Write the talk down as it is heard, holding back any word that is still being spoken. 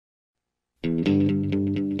3,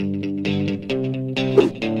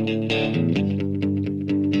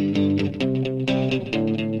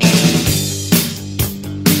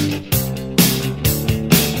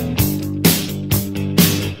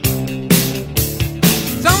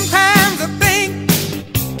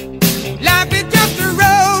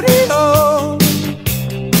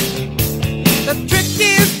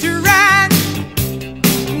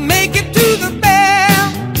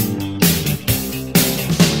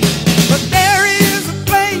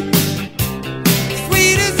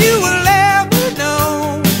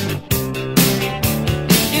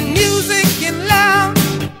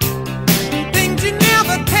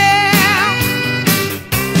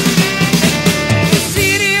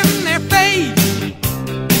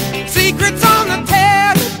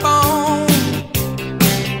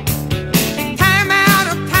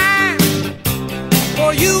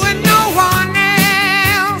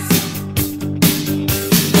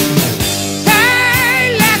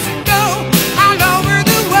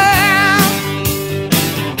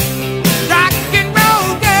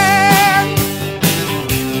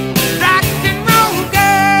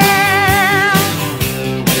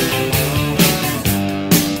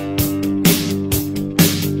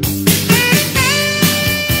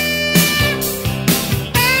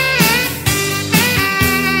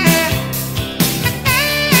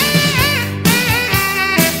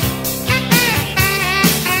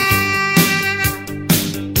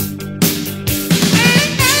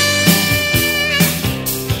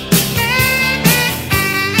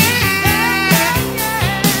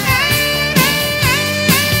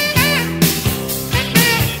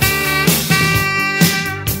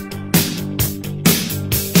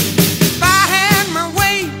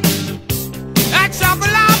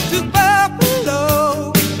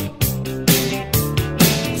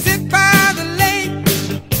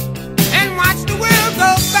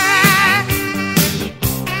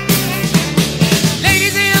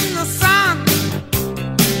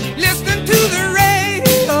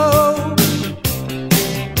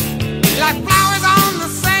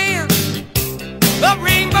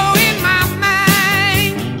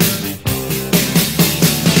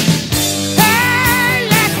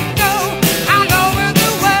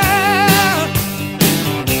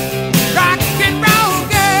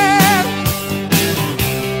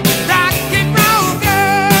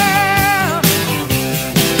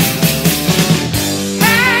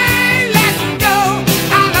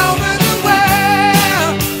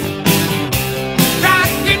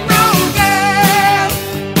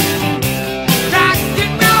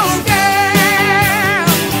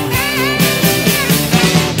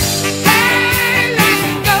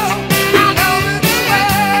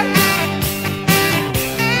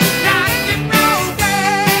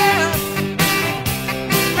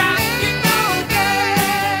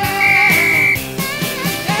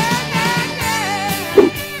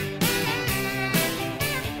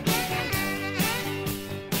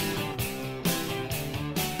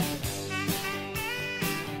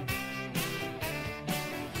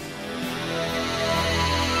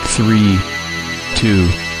 2,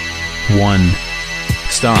 1,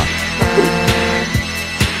 stop.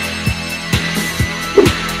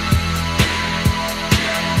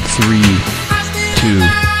 3, 2,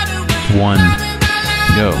 1,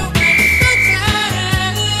 go.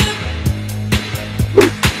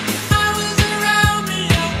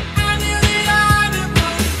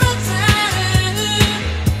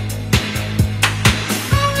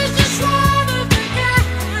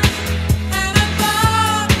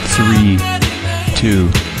 3, 2,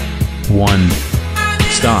 1,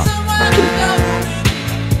 stop.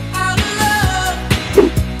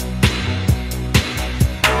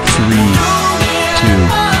 3, 2,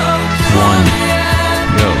 1,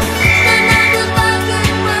 go.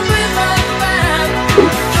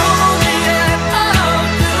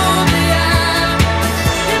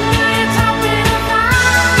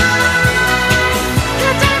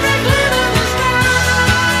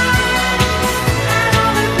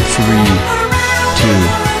 3, 2,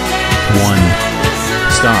 1,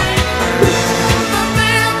 stop.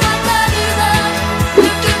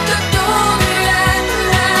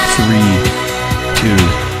 3, 2,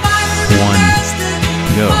 1,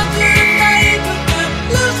 go.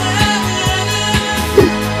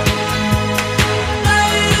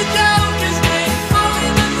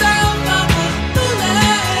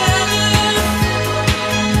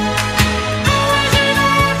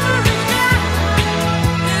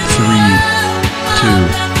 3, 2,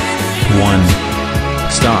 1,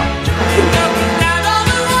 stop.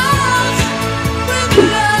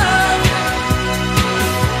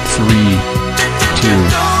 3, 2,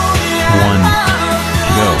 1,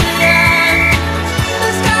 go.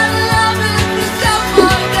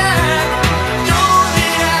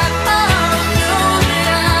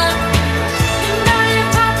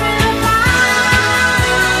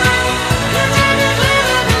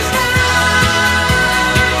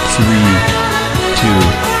 3, 2,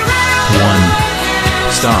 1,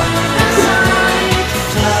 stop.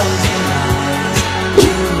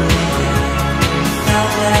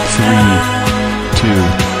 3, 2,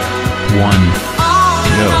 1,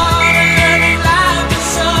 go.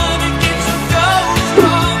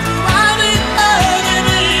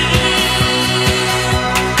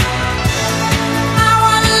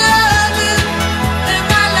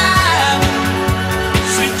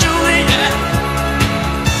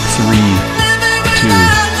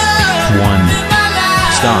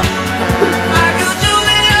 Stop.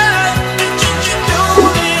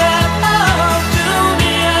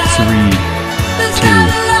 3, 2,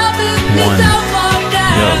 1,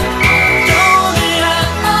 go.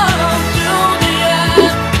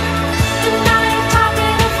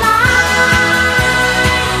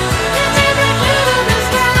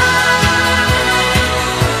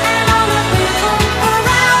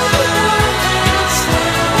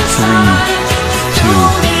 3,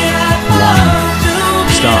 2, 1,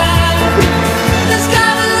 stop.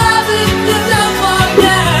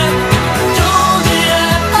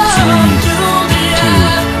 3, 2,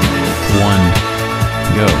 1,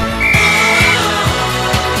 go.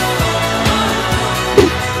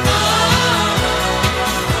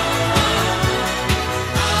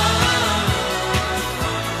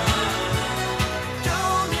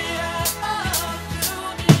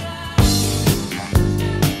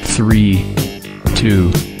 3,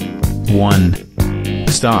 2, 1,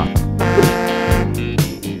 stop.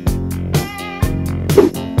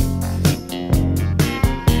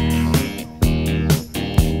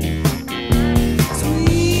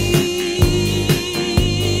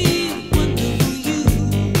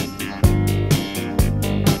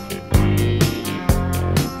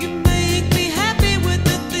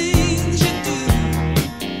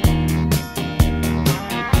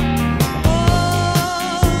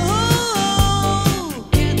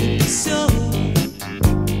 'Cause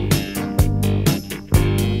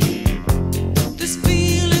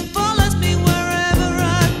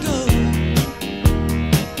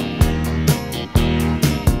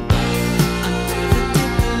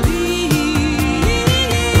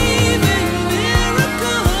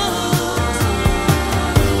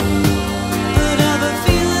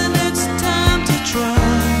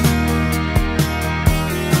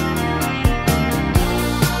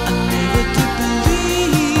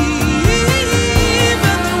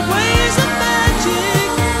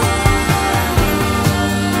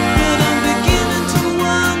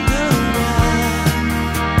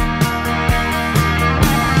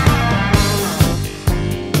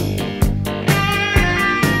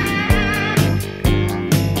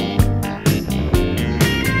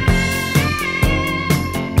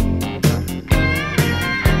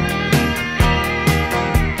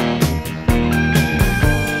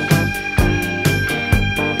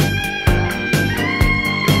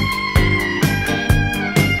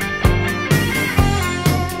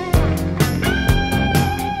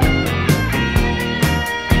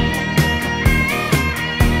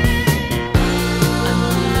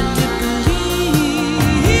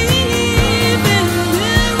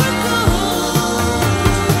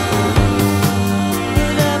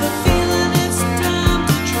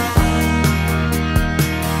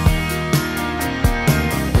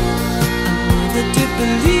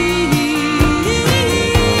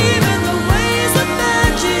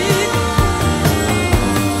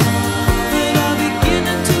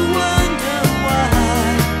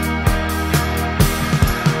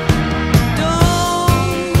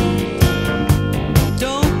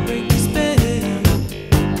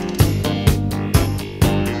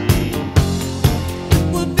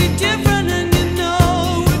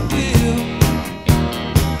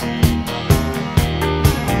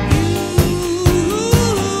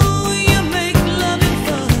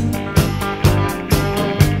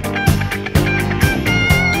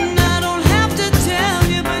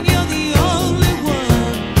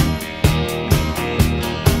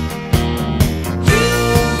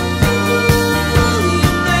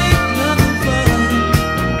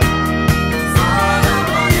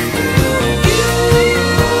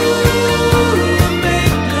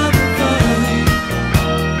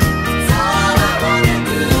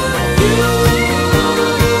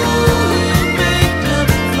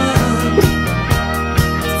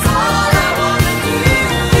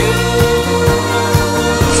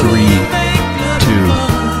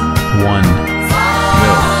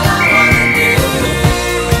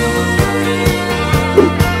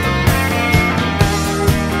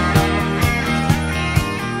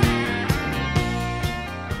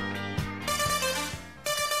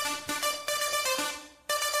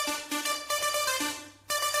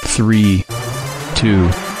 3, 2,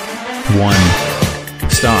 1,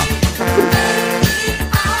 stop.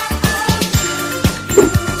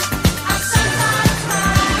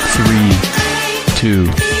 3, 2,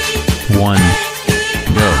 1,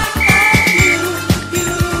 go.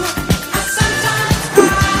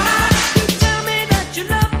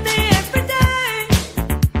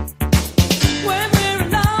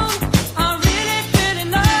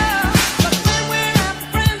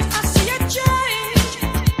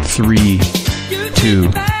 3,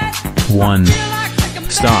 2, 1,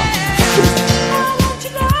 stop.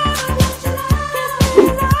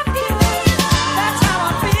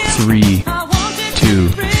 3, 2,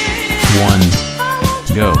 1,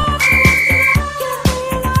 go.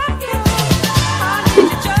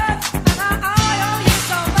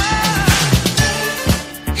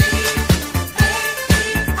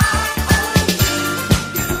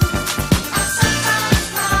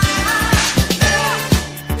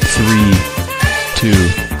 3, 2,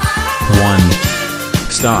 1,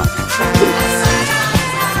 stop.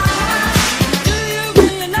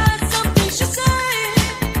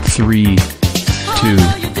 3,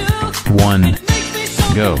 2, 1,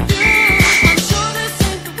 go.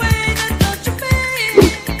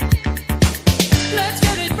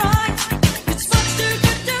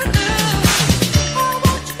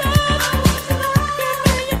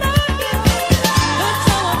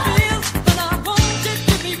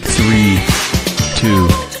 3, 2,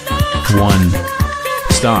 1,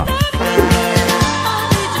 stop.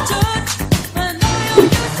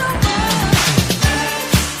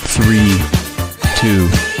 3, 2,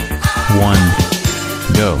 1,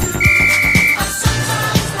 go.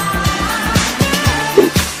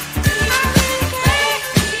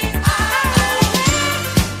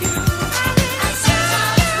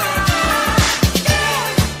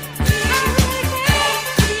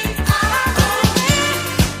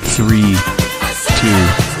 3, 2,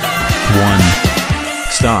 1,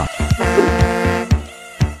 stop.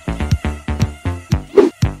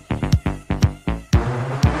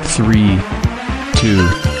 3, 2,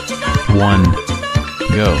 1,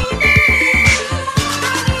 go.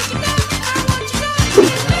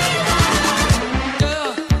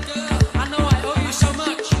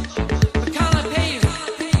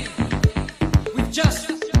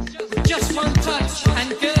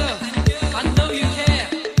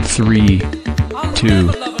 3, 2,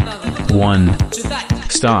 1,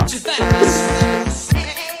 stop.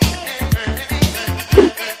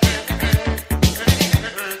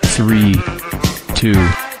 3, 2,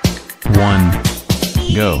 1,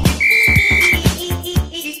 go.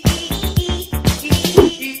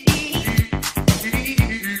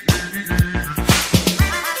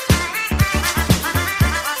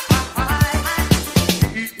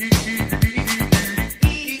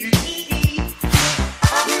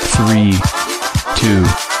 3, 2,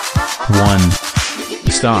 1,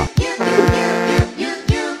 stop.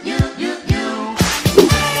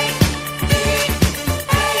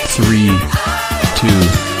 3, 2,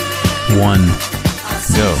 1,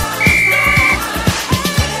 go.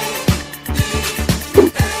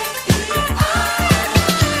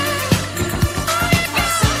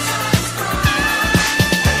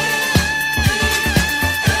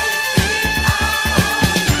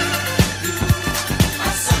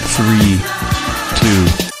 3, 2,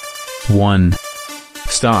 1,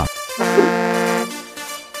 stop.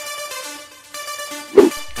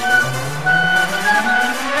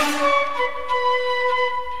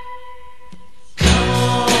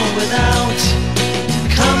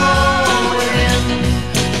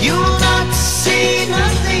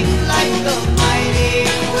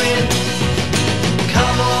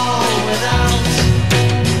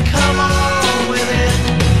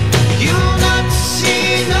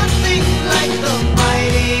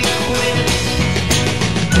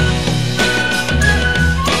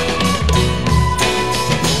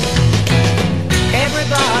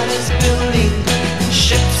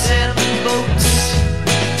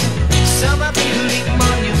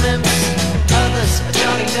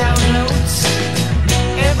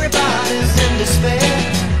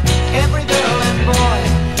 'Every girl and boy,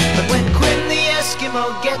 but when Quinn the Eskimo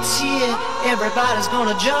gets here, everybody's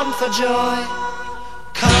gonna jump for joy.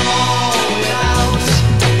 Come on without,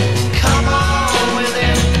 come on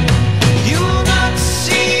within. You will not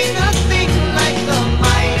see nothing like the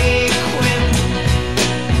mighty Quinn.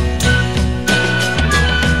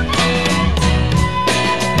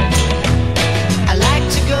 I like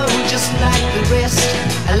to go just like the rest.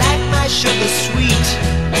 I like my sugar sweet,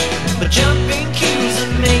 but jumping queues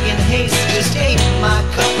and making haste just ain't my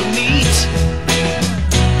cup of meat.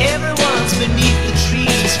 Everyone's beneath the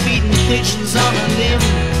trees, feeding pigeons on a limb.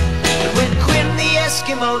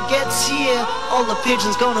 Eskimo gets here, all the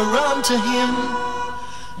pigeons gonna run to him.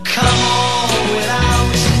 Come on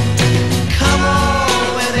without, come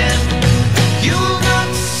on within. You'll not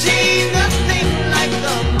see nothing like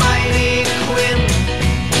the mighty Quinn.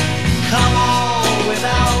 Come on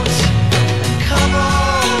without, come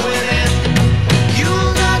on within.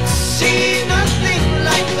 You'll not see nothing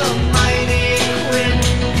like the mighty Quinn.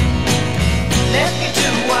 Let me do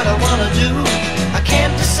what I wanna do, I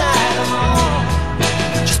can't decide them all.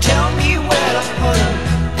 Just tell me where to put them,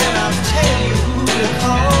 and I'll tell you who to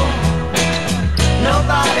call.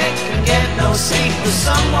 Nobody can get no sleep with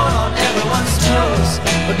someone on everyone's toes.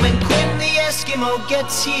 But when Quinn the Eskimo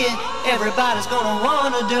gets here, everybody's gonna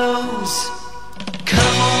wanna doze.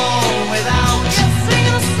 Come on without,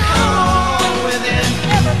 come on within.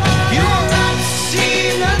 You'll not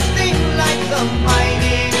see nothing like the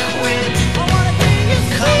mighty Quinn.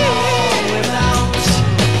 Come on without,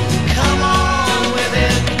 come on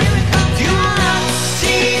within. You'll not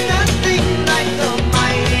see nothing like the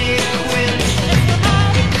mighty Quinn.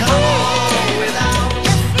 Come on without,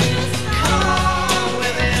 come on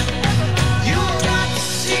within. You'll not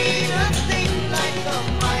see nothing like the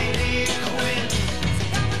mighty Quinn.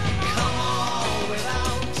 Come on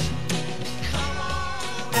without, come on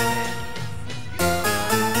within.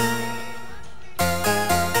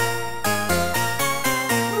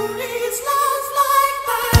 Who needs love like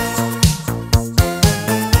that?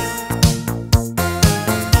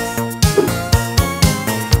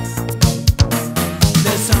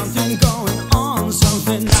 There's something going on,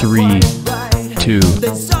 something not 3, quite right. 2,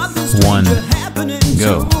 There's something 1, stranger happening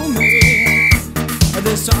go. to me.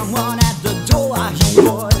 There's someone at the door, I hear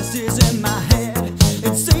voices in my head.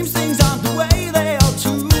 It seems things aren't the way they ought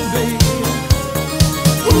to be.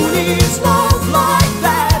 Who needs love like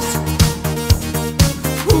that?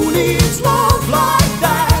 Who needs love like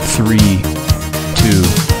that? 3,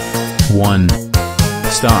 2, 1,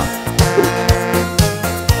 stop.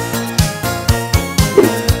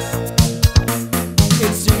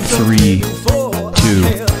 It seems 3, before 2, I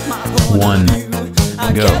held my point 1, of view.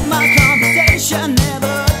 I go. kept my conversation,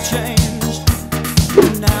 never changed.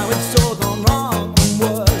 Now it's all gone wrong.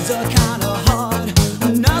 Words are kinda hard.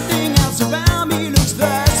 Nothing else around me looks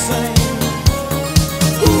the same.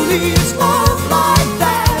 Who needs love like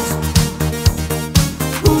that?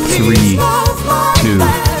 Who 3, needs love like 2,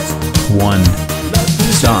 that? 1, Let me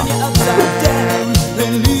stop. turn you upside down,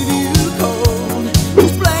 then leave you cold.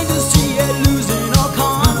 It's plain to see it losing all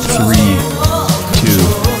control. 3, 2,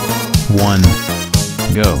 1,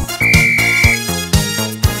 go.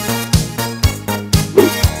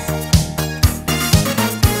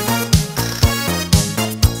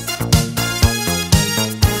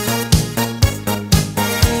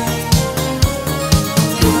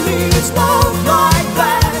 Who needs love like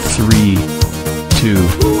that? 3, 2,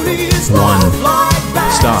 Who needs 1, love like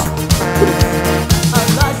that? stop.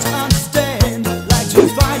 I'd like to understand, like to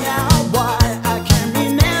find out why I can't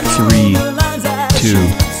remember 3, the lines I 2,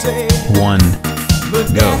 should say. 1, But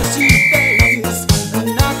go. now I see face, and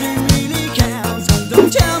nothing really counts.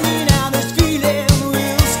 Don't tell me now this feeling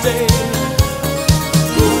will stay.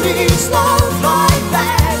 Who needs love like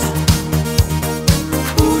that?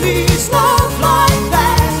 Who needs love like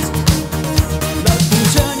that? Let me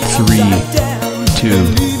turn you 3, upside down, 2, and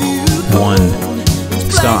leave you cold. 1,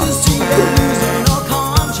 It's stop. plain to see you're losing all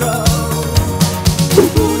control.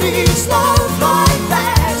 Who needs love like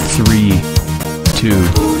that? 3, 2,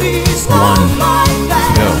 Who needs 1, love like that?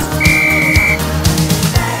 go. Who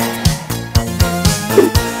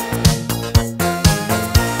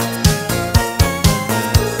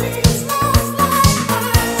needs love like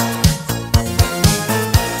that?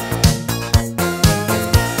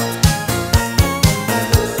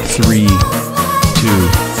 3, 2,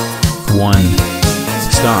 1,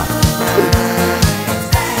 stop.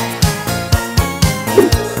 Who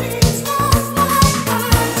needs love like that?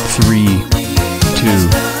 3, 2,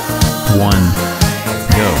 1,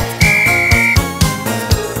 go.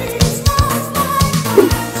 Who needs love like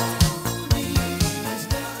that?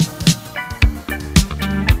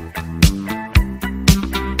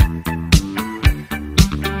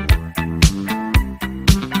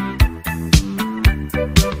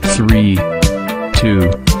 3, 2,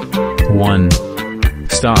 1,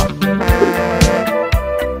 stop.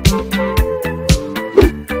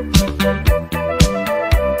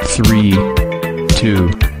 3, 2,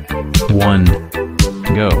 1,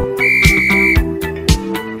 go.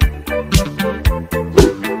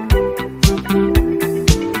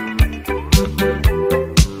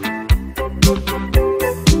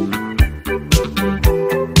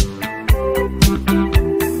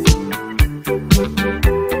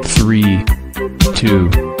 3, 2,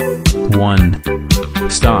 1,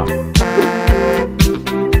 stop.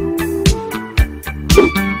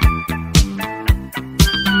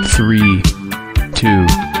 3, 2,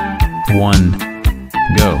 1,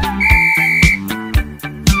 go.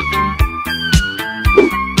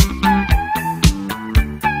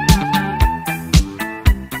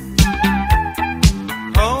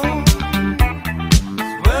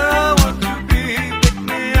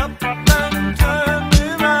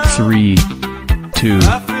 3, 2,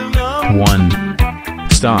 1,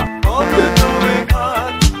 stop.